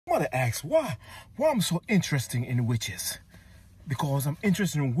Somebody asks why I'm so interested in witches. Because I'm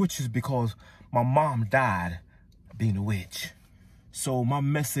interested in witches because my mom died being a witch. So my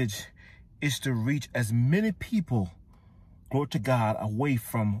message is to reach as many people, glory to God, away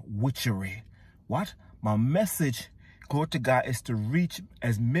from witchery. What? My message, glory to God, is to reach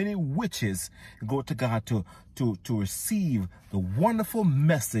as many witches, glory to God, to receive the wonderful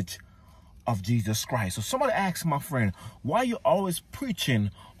message of Jesus Christ. So somebody asked my friend, why are you always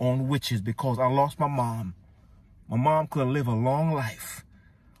preaching on witches? Because I lost my mom. My mom could live a long life.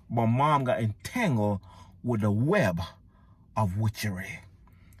 My mom got entangled with the web of witchery.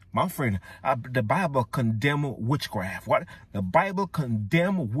 My friend, the Bible condemns witchcraft. What? The Bible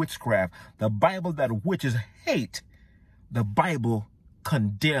condemns witchcraft. The Bible that witches hate, the Bible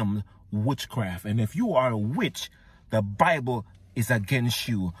condemns witchcraft. And if you are a witch, the Bible is against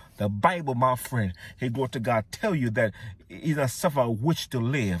you. The Bible, my friend, hey, glory to God, tell you that it does suffer a witch to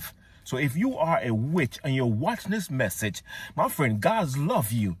live. So if you are a witch and you're watching this message, my friend, God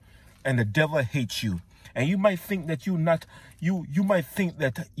loves you and the devil hates you. And you might think that you might think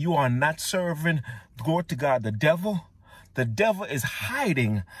that you are not serving, glory to God, the devil. The devil is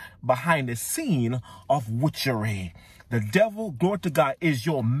hiding behind the scene of witchery. The devil, glory to God, is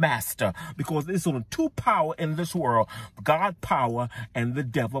your master, because there's only two power in this world, God power and the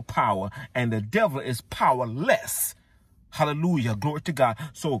devil power. And the devil is powerless. Hallelujah. Glory to God.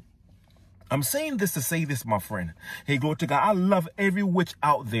 So I'm saying this to say this, my friend. Hey, glory to God. I love every witch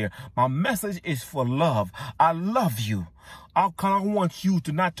out there. My message is for love. I love you. I want you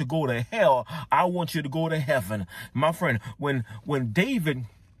to not to go to hell. I want you to go to heaven. My friend, when David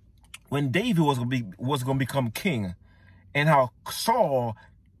was going to become king, and how Saul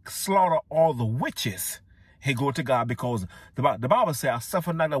slaughtered all the witches. Hey, glory to God, because the Bible says, I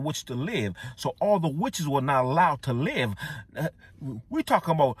suffer not a witch to live. So all the witches were not allowed to live. We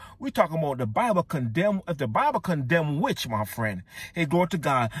talking about the Bible condemn. If the Bible condemn witch, my friend, hey, glory to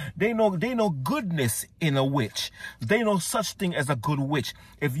God, they know goodness in a witch. They know such thing as a good witch.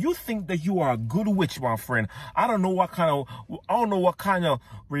 If you think that you are a good witch, my friend, I don't know what kind of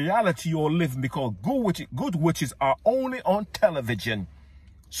reality you're living, because good witches are only on television.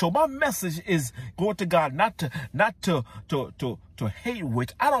 So my message is, glory to God, not to hate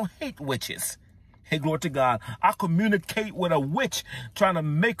witch. I don't hate witches. Hey, glory to God. I communicate with a witch, trying to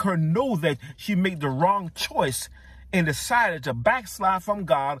make her know that she made the wrong choice and decided to backslide from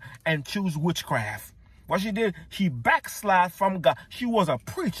God and choose witchcraft. What she did, she backslid from God. She was a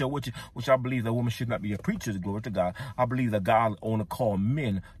preacher, which I believe that woman should not be a preacher, glory to God. I believe that God only called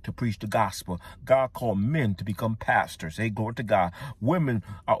men to preach the gospel. God called men to become pastors. Hey, glory to God. Women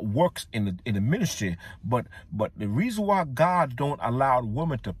works in the ministry, but the reason why God don't allow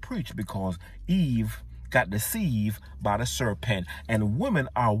women to preach, because Eve got deceived by the serpent, and women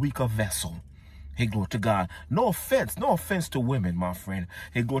are a weaker vessel. Hey, glory to God. No offense to women, my friend.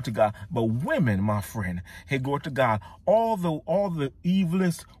 Hey, glory to God. But women, my friend. Hey, glory to God. All the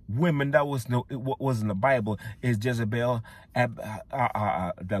evilest women that was in the Bible is Jezebel,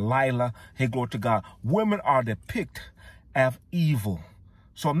 Delilah. Hey, glory to God. Women are depicted as evil.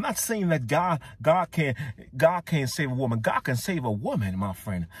 So I'm not saying that God can't save a woman. God can save a woman, my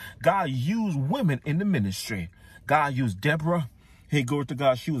friend. God used women in the ministry. God used Deborah. Hey, glory to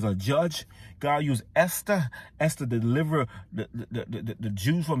God, she was a judge. God used Esther to deliver the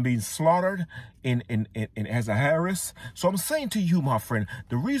Jews from being slaughtered in Ahasuerus. So I'm saying to you, my friend,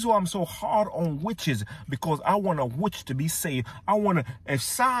 the reason why I'm so hard on witches, because I want a witch to be saved. If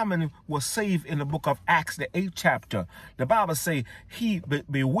Simon was saved in the book of Acts, the 8th chapter, the Bible say he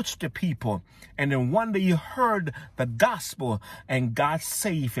bewitched the people. And then one day he heard the gospel and God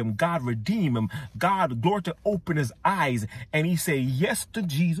saved him. God redeemed him. God, glory, to open his eyes. And he said yes to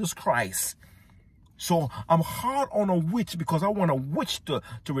Jesus Christ. So I'm hard on a witch because I want a witch to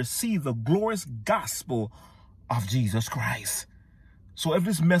receive the glorious gospel of Jesus Christ. So if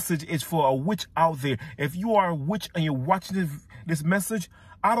this message is for a witch out there, if you are a witch and you're watching this message,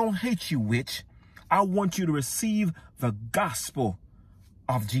 I don't hate you, witch. I want you to receive the gospel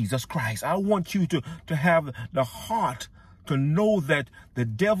of Jesus Christ. I want you to have the heart to know that the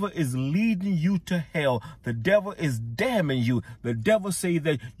devil is leading you to hell. The devil is damning you. The devil say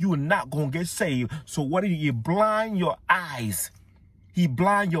that you are not going to get saved. So what do you blind your eyes? He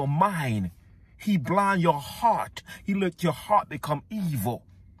blind your mind. He blind your heart. He let your heart become evil.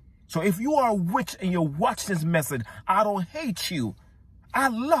 So if you are a witch and you're watching this message, I don't hate you. I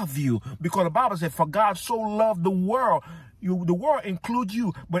love you, because the Bible said, for God so loved the world. The world includes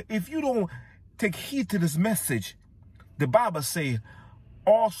you. But if you don't take heed to this message, the Bible says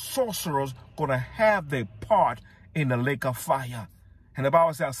all sorcerers going to have their part in the lake of fire. And the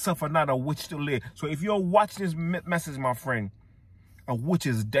Bible says, suffer not a witch to live. So if you're watching this message, my friend, a witch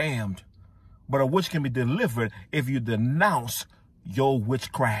is damned. But a witch can be delivered if you denounce your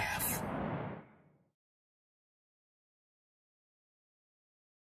witchcraft.